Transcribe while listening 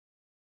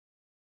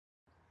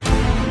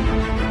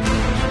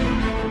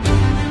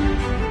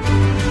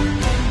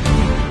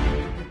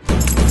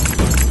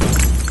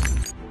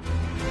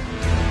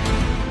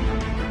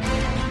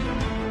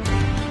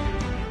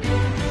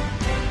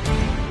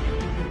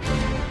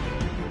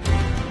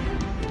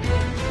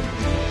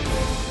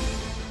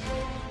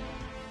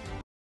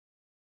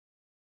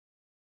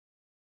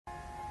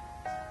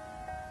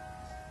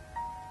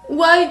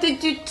Why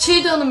did you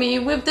cheat on me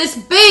with this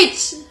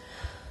bitch?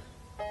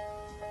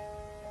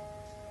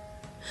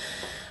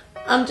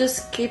 I'm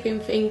just keeping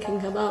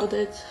thinking about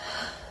it.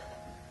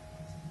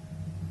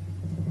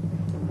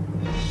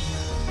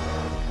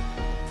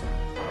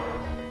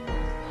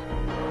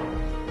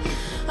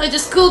 I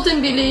just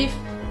couldn't believe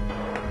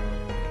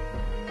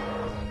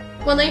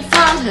when I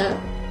found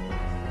her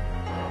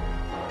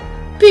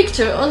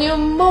picture on your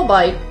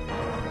mobile.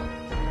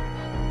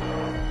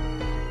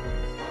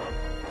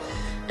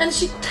 And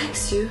she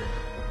texts you,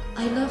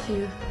 I love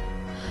you.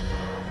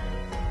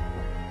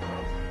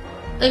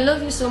 I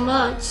love you so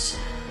much.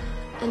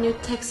 And you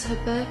text her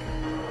back.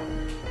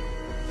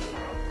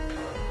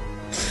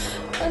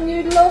 And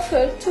you love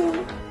her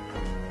too.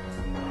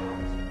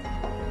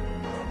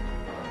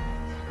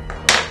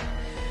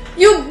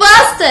 You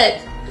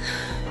bastard!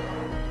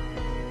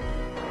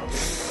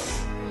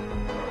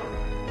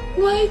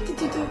 Why did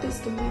you do this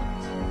to me?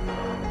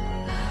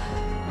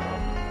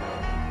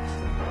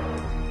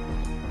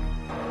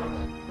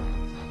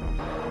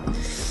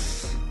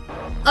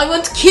 I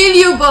want to kill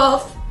you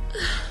both.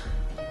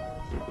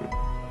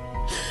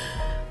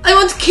 I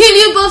want to kill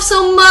you both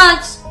so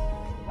much.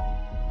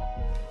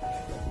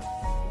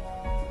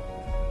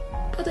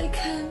 But I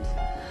can't.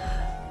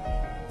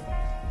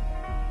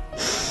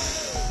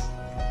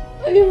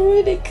 I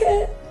really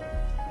can't.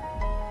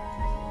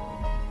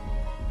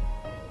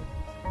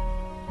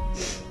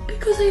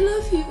 Because I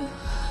love you.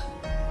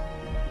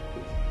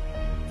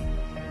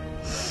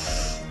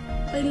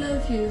 I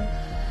love you.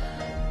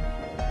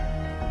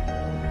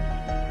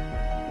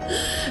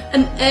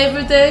 And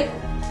every day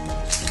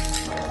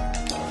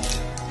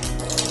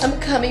I'm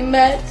coming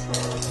mad.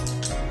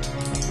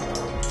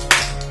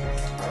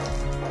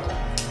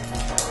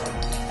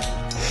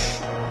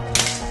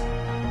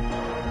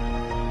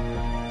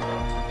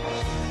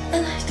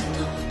 And I don't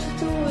know what to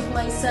do with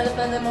myself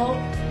anymore.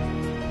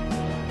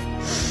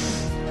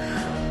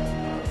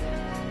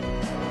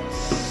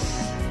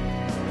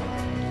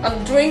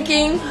 I'm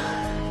drinking,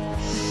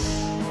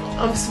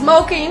 I'm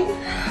smoking,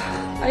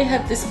 I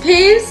have this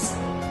pills,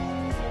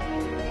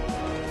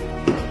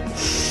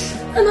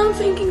 and I'm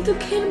thinking to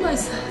kill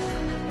myself.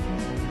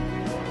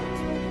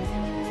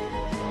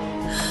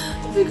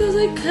 Because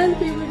I can't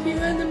be with you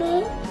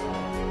anymore.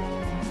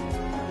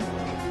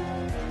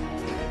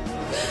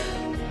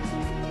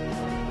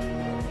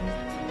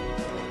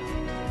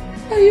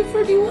 I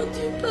really want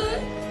you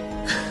back.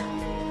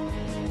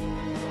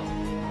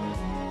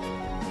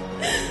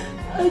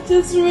 I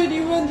just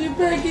really want you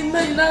back in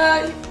my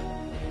life.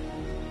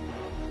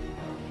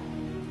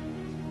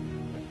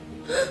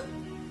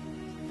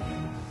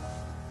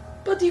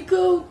 But you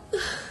go.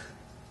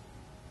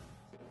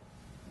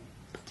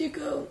 But you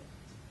go.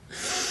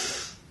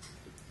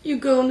 You're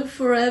gone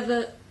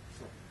forever.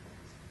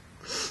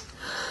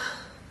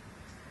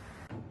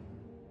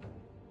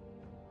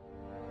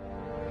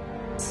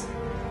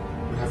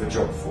 We have a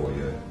job for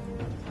you,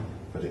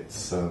 but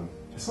it's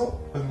not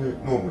a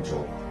normal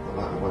job, not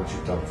like the ones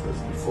you've done for us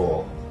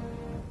before.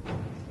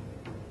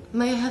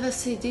 May I have a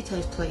see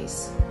details,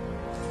 please?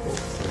 Of course,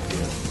 thank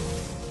you.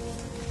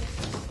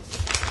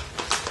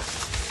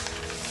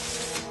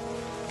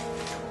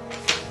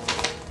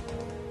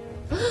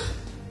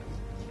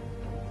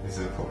 Is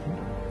there a problem?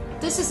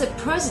 This is a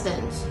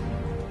president.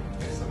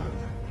 Yes, I know.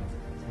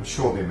 I'm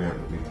sure the amount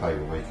that we pay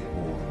will make it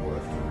more than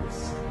worth the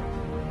risk.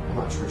 How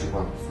much would you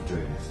want for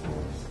doing this for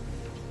us?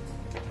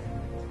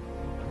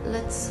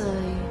 Let's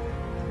say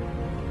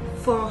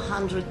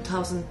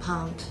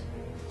 £400,000.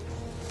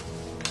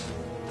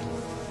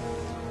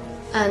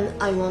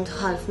 And I want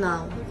half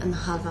now and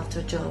half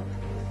after job.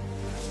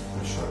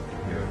 The show can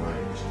be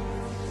arranged.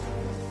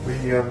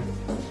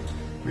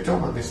 We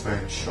don't want this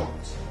man shot,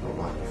 not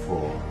like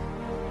before.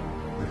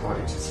 We'd like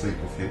you to sleep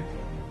with him,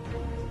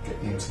 get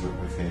intimate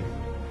with him,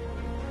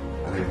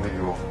 and then when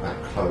you're off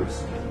that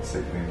close and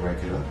sleeping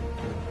regular,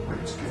 we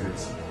want you to give him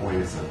some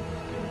poison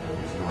in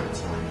his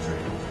nighttime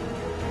drink.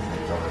 If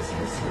he dies in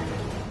his sleep,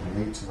 we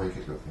need to make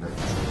it look natural.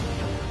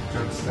 Do you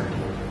understand?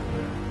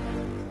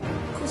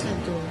 Of course I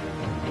do.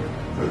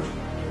 Good.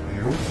 And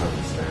you also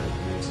understand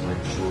that you need to make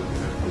sure you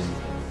have the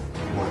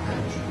right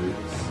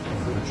attributes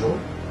for the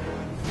job.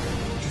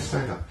 Would you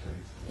stand up,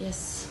 please?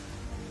 Yes.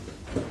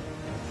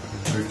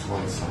 Move to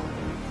one side.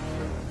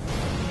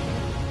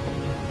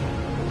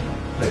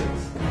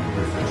 Please,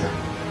 move the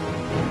jacket.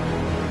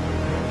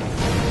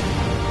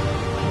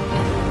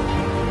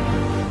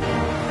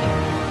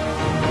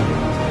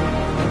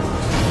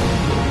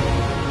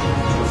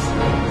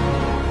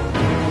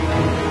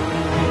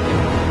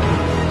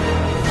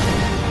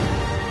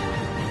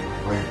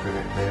 Will you bring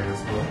it there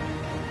as well?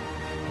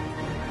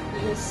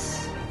 Yes.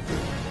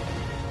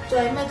 Do I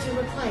meet your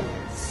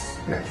requirements?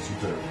 Yes, you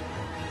do.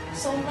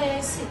 So may I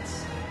sit?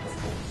 Of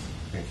course.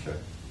 Thank you.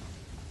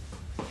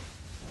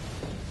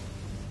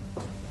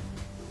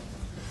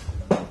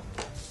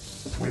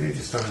 We need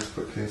this done as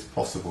quickly as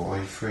possible. Are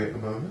you free at the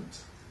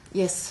moment?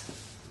 Yes.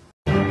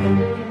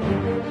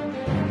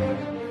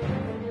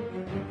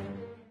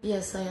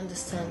 Yes, I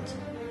understand,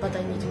 but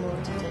I need more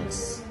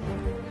details.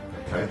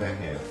 Okay. Okay, then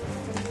here.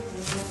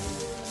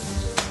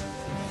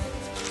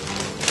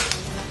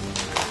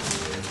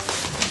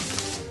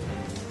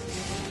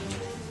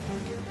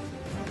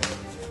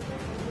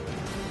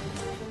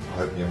 I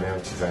hope the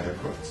amount is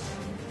adequate.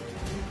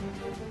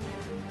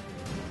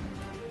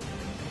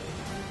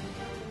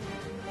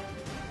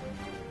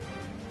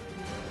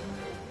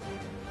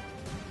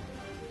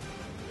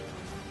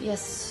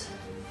 Yes,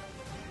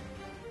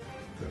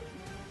 Good.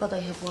 but I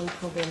have one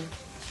problem.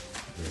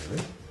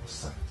 Really?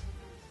 What's that?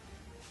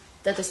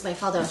 That is my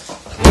father.